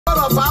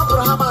of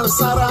Abraham and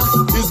Sarah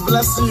is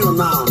blessing you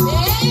now.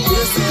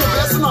 Receive the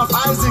blessing of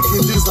Isaac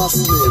in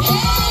Jesus' name.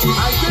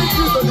 I thank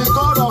you to the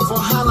God of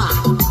Hannah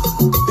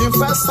in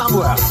 1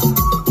 Samuel.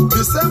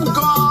 The same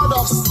God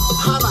of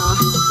Hannah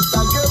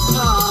that gave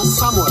her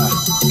Samuel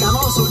can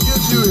also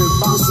give you a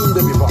bouncing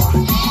baby boy.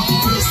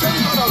 The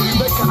same God of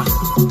Rebecca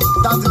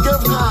that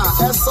gave her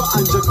Esau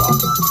and Jacob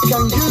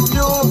can give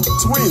you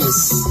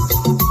twins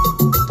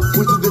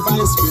with the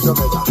divine spirit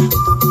of it.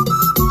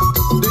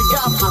 The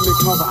gap can be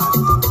covered.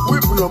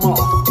 Weep no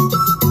more.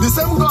 The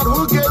same God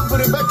who gave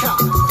Rebecca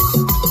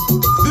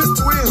these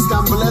twins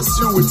can bless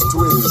you with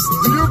twins.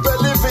 Do you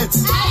believe it?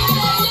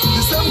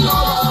 The same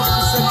God of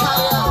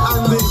Zechariah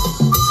and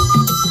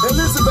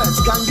Elizabeth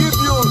can give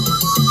you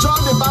John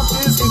the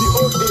Baptist in the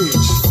old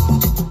age.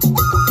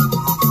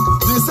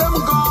 The same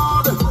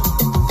God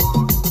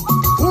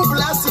who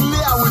blessed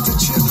Leah with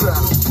children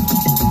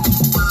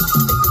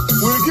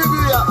will give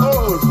you your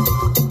own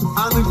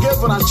and gave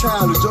her a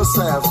child,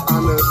 Joseph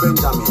and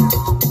Benjamin.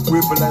 We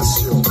bless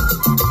you.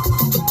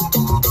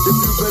 If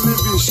you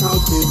believe you, shout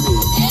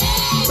amen.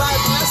 So I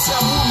bless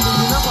your womb in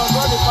the name of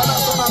God, the Father,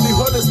 Son, and the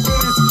Holy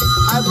Spirit.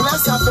 I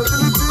bless your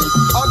fertility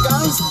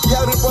organs,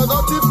 your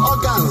reproductive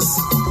organs,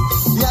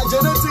 your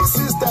genetic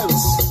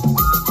systems,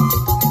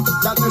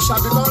 that you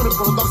shall become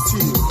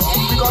reproductive.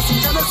 Because in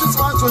Genesis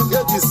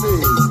 1:28 it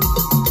says,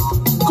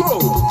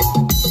 go,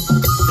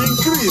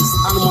 increase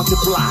and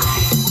multiply.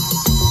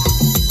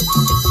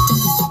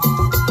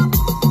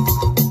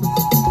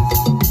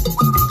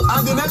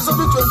 And in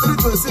Exodus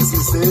 23:26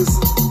 it says,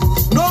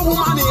 no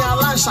woman in your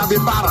land shall be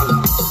barren,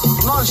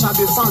 none shall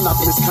be found that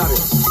miscarry.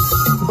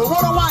 But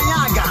what do I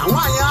yaga?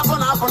 Why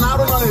happen? I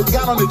don't know the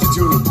God on the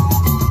tune.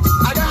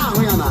 I got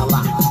a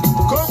lie.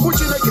 Go put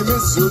you like a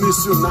miss soon,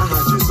 Naha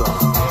Jesus.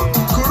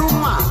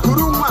 Kuruma,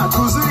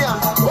 Kuzuria.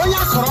 Oh,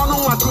 ya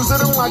Corona,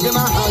 Kuzuria,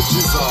 Ganaha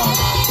Jesus.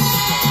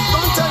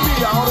 Don't tell me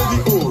you're already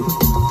old.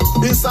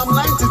 In Psalm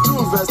 92,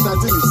 verse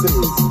 13, it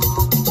says,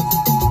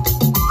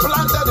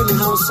 planted in the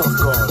house of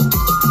God.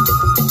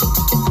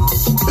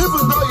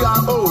 Even though you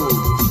are old,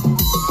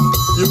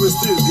 you will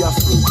still bear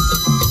fruit.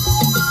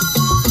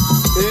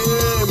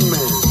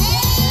 Amen.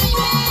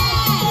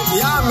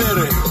 Ya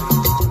mere,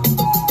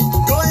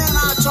 onye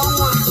na-achọ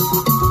nwa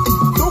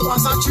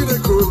tụkwasị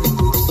Chineke obi,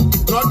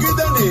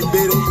 nọgide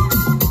n'ekpere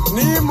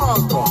n'ime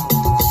ọgọ,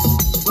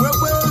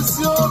 nwekwa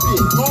ezi obi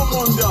n'ụmụ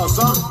ndị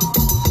ọzọ,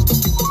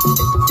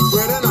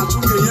 were na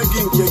Chukwu ga-enye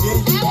gị nke gị,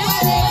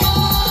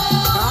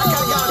 ka aka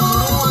gị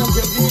akụrụ nwa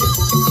nke gị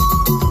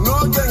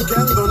n'oge nke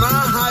ndụ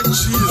n'aha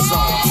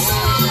Jizọs.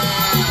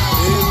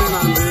 Amen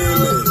and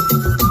amen.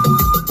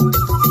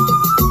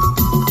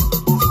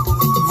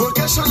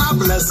 Vocational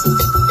blessing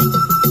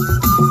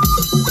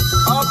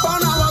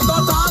upon our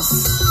daughters.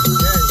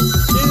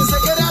 In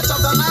Zechariah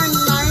chapter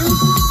 9:9,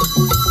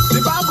 the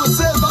Bible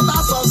says,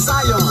 daughters of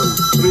Zion,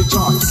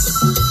 rejoice.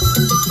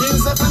 In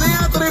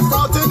Zephaniah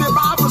 3:14, the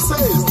Bible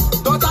says,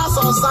 daughters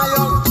of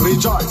Zion,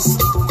 rejoice.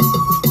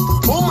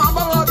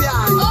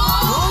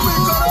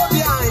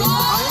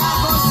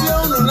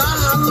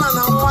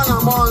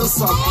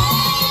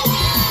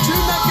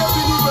 Chineke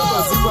bi n'igwe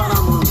gọzikwara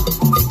m.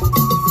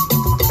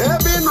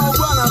 Ebe ị nọ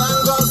ugbu a nara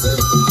ngọzi.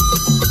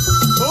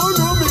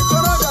 Unu ụmụ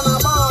ikorobịa na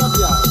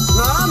agbọghọbịa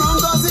nara nọ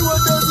ngọzi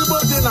weta ezigbo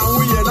di na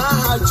nwunye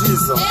n'aha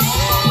Jizọs.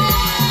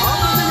 Ọ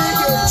bụrụ na ị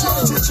ga-echi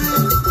echichi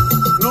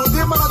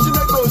n'ụdị mara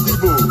Chineke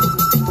odibo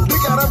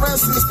dịka Reverend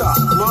Sister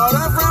ma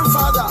Reverend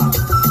Father,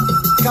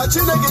 ka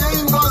Chineke nye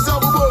gị ngọzi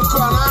ọgbụgbọ oku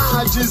a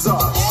n'aha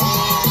Jizọs.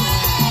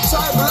 So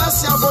I bless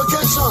your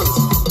vocation.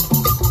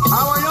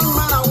 Our young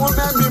men and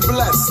women be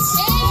blessed.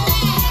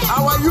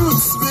 Our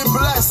youths be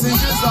blessed in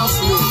Jesus'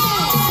 name.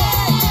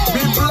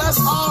 Be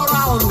blessed all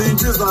around in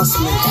Jesus'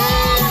 name.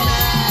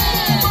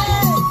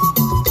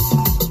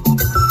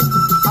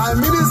 I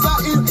minister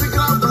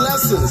integral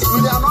blessings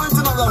with the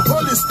anointing of the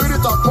Holy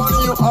Spirit upon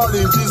you all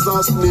in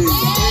Jesus' name.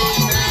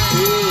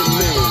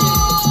 Amen.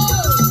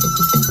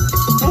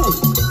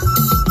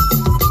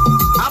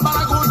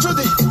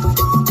 Abaragochudi.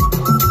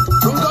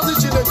 Ngozi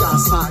Chineke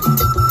asai.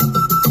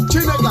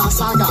 Chineke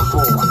asaga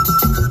akọwa.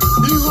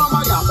 Ihu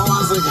ọma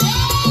ga-agbawazi gị.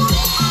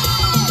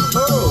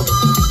 Oh.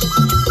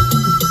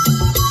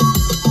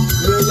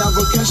 May your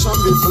vocation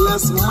be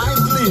blessed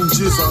mightily in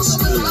Jesus'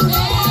 name.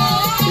 Amen.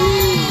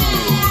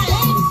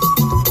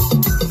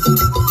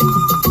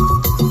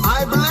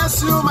 I bless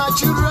you, my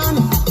children,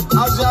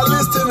 as you are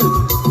listening.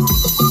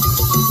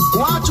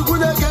 Nwachukwu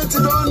na-ege ntị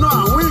n'ọnụ a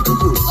nwa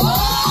ikuku.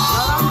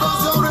 Nara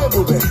ngọzi ọrụ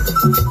ebube.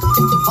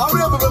 Ọrụ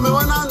ebube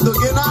mewe na ndụ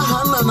gị n'aha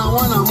Nna na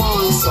Nwa na Mmụọ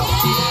Nsọ.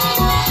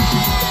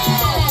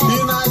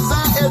 In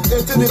Isaiah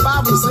 8:18, the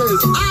Bible says,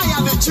 I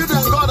and the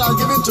children God has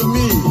given to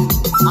me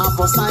are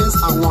for signs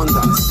and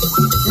wonders.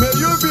 May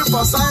you be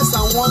for signs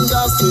and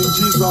wonders in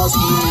Jesus'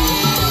 name.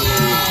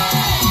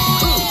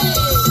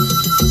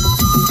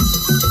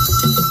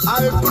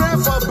 I pray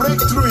for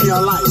breakthrough in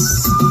your lives.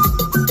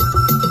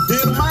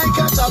 In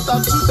Micah chapter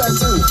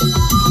 2:13,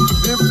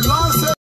 the Lord says,